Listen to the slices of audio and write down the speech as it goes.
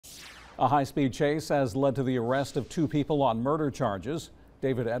A high-speed chase has led to the arrest of two people on murder charges.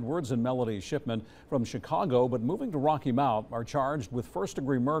 David Edwards and Melody Shipman from Chicago, but moving to Rocky Mount, are charged with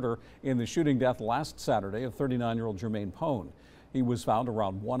first-degree murder in the shooting death last Saturday of 39-year-old Jermaine Pone. He was found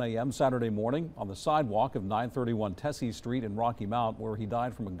around 1 a.m. Saturday morning on the sidewalk of 931 Tessie Street in Rocky Mount, where he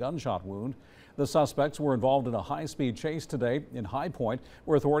died from a gunshot wound. The suspects were involved in a high-speed chase today in High Point,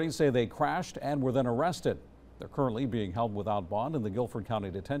 where authorities say they crashed and were then arrested. They're currently being held without bond in the Guilford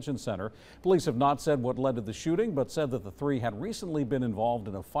County Detention Center. Police have not said what led to the shooting, but said that the three had recently been involved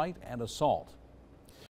in a fight and assault.